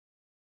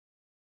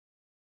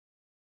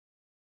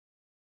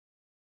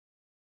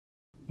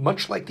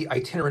Much like the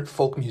itinerant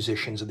folk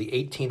musicians of the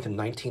 18th and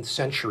 19th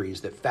centuries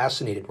that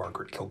fascinated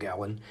Margaret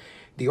Kilgallen,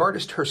 the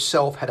artist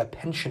herself had a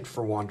penchant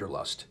for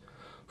wanderlust.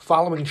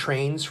 Following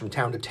trains from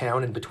town to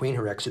town and between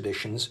her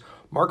exhibitions,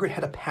 Margaret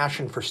had a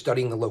passion for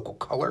studying the local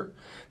color,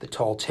 the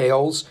tall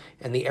tales,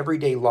 and the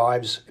everyday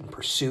lives and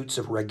pursuits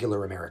of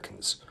regular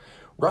Americans.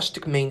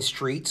 Rustic main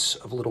streets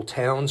of little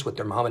towns with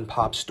their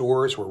mom-and-pop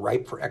stores were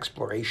ripe for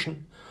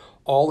exploration,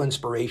 all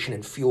inspiration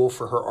and fuel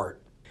for her art.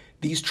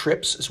 These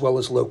trips, as well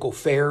as local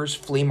fairs,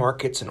 flea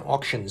markets, and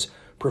auctions,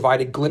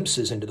 provided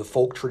glimpses into the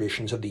folk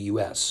traditions of the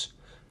U.S.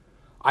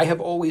 I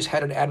have always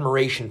had an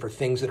admiration for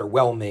things that are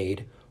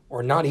well-made,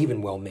 or not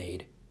even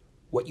well-made,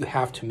 what you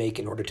have to make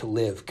in order to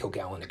live,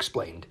 Kilgallen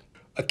explained.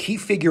 A key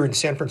figure in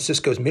San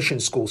Francisco's mission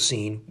school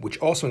scene, which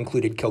also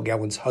included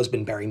Kilgallen's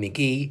husband Barry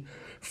McGee,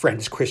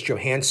 friends Chris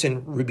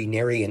Johansson, Ruby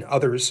Neri, and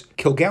others,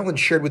 Kilgallen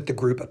shared with the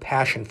group a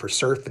passion for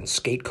surf and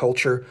skate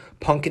culture,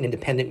 punk and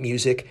independent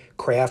music,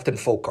 craft, and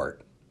folk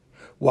art.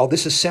 While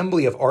this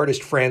assembly of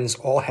artist friends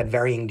all had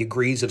varying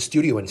degrees of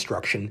studio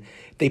instruction,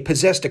 they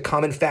possessed a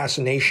common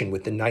fascination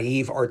with the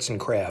naive arts and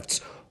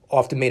crafts,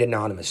 often made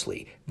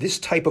anonymously. This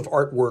type of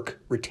artwork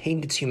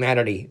retained its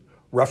humanity,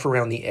 rough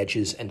around the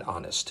edges and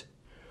honest.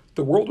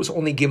 The world was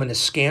only given a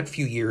scant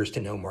few years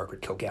to know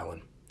Margaret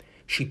Kilgallen.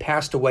 She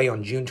passed away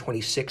on June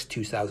 26,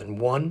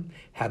 2001,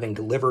 having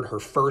delivered her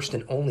first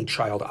and only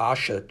child,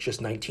 Asha,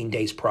 just 19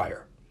 days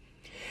prior.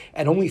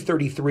 At only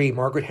 33,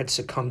 Margaret had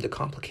succumbed to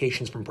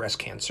complications from breast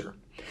cancer.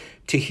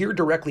 To hear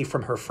directly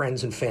from her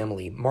friends and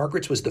family,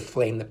 Margaret's was the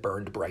flame that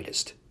burned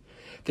brightest.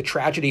 The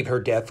tragedy of her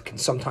death can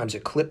sometimes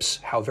eclipse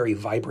how very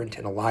vibrant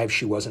and alive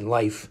she was in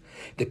life,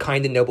 the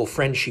kind and noble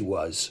friend she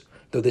was,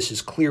 though this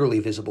is clearly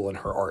visible in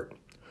her art.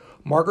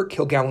 Margaret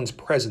Kilgallen's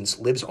presence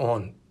lives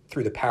on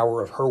through the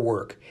power of her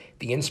work,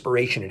 the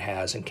inspiration it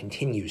has and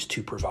continues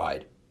to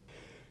provide.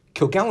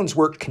 Kilgallen's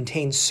work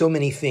contains so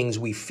many things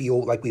we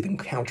feel like we've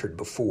encountered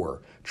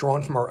before,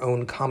 drawn from our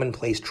own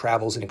commonplace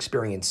travels and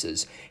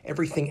experiences.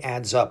 Everything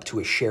adds up to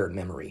a shared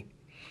memory.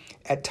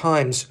 At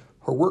times,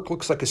 her work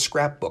looks like a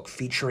scrapbook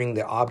featuring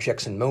the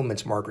objects and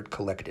moments Margaret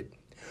collected.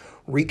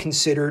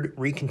 Reconsidered,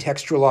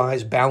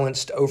 recontextualized,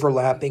 balanced,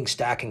 overlapping,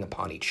 stacking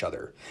upon each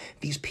other.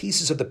 These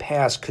pieces of the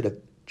past could have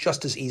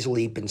just as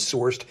easily been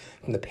sourced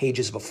from the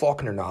pages of a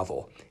Faulkner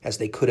novel as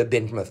they could have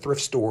been from a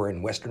thrift store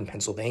in western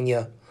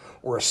Pennsylvania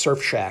or a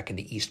surf shack in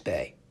the East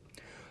Bay.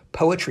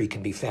 Poetry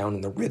can be found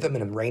in the rhythm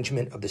and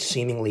arrangement of the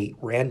seemingly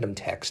random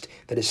text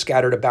that is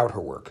scattered about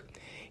her work.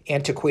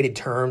 Antiquated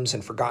terms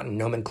and forgotten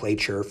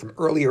nomenclature from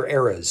earlier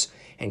eras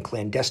and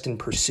clandestine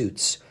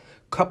pursuits,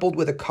 coupled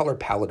with a color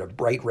palette of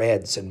bright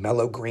reds and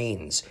mellow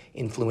greens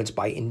influenced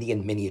by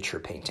Indian miniature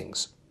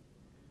paintings.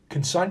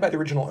 Consigned by the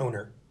original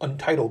owner,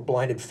 Untitled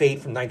Blinded Fate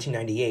from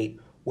 1998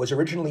 was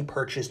originally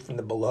purchased from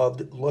the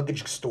beloved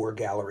Luggage Store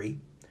Gallery,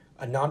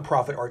 a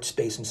nonprofit art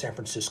space in San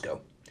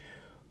Francisco.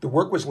 The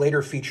work was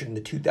later featured in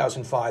the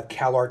 2005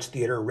 Cal Arts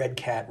Theater Red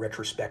Cat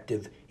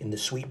retrospective in the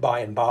Sweet By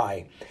and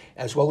By,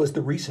 as well as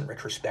the recent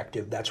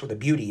retrospective That's Where the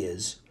Beauty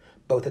Is,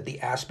 both at the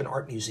Aspen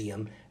Art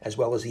Museum as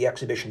well as the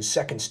exhibition's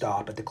second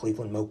stop at the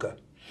Cleveland MoCA.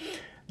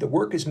 The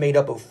work is made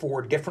up of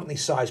 4 differently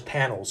sized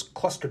panels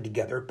clustered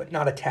together but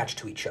not attached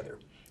to each other.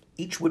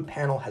 Each wood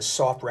panel has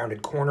soft,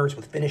 rounded corners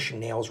with finishing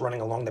nails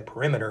running along the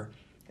perimeter,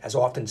 as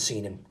often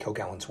seen in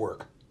Kilgallen's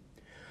work.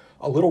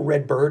 A little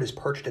red bird is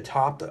perched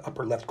atop the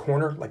upper left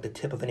corner like the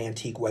tip of an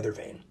antique weather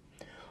vane.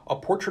 A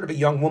portrait of a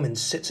young woman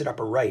sits at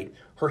upper right,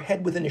 her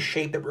head within a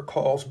shape that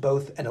recalls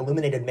both an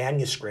illuminated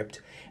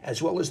manuscript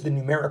as well as the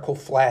numerical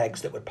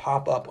flags that would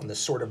pop up on the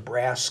sort of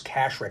brass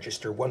cash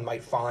register one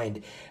might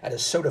find at a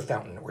soda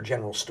fountain or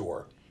general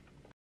store.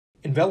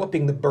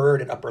 Enveloping the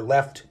bird at upper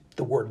left,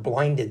 the word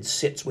blinded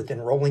sits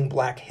within rolling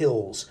black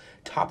hills,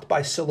 topped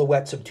by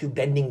silhouettes of 2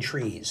 bending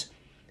trees,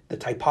 the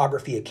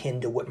typography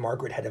akin to what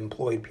Margaret had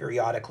employed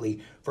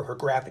periodically for her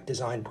graphic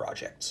design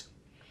projects.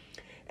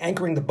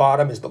 Anchoring the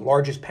bottom is the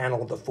largest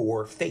panel of the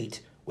 4,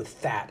 Fate, with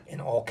fat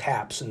in all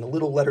caps and the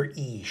little letter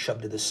E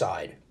shoved to the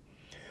side.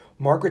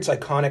 Margaret's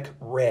iconic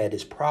red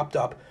is propped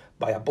up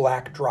by a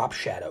black drop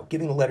shadow,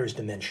 giving the letters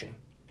dimension.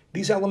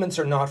 These elements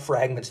are not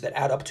fragments that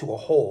add up to a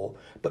whole,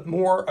 but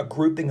more a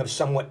grouping of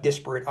somewhat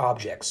disparate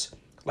objects,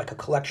 like a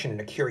collection in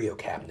a curio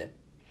cabinet.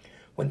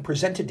 When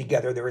presented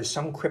together, there is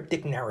some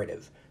cryptic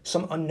narrative,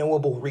 some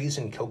unknowable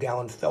reason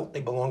Kilgallen felt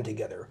they belonged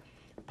together,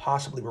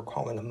 possibly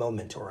recalling a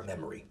moment or a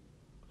memory.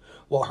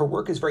 While her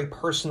work is very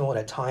personal and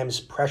at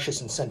times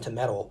precious and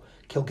sentimental,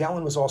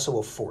 Kilgallen was also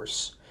a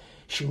force.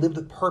 She lived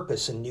with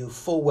purpose and knew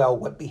full well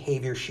what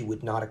behavior she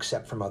would not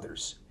accept from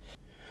others.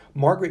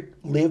 Margaret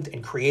lived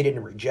and created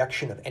in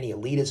rejection of any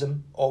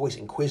elitism, always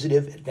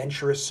inquisitive,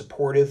 adventurous,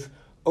 supportive,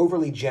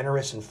 overly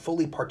generous, and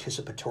fully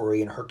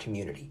participatory in her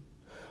community.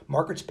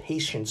 Margaret's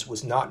patience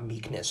was not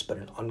meekness, but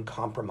an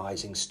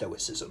uncompromising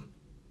stoicism.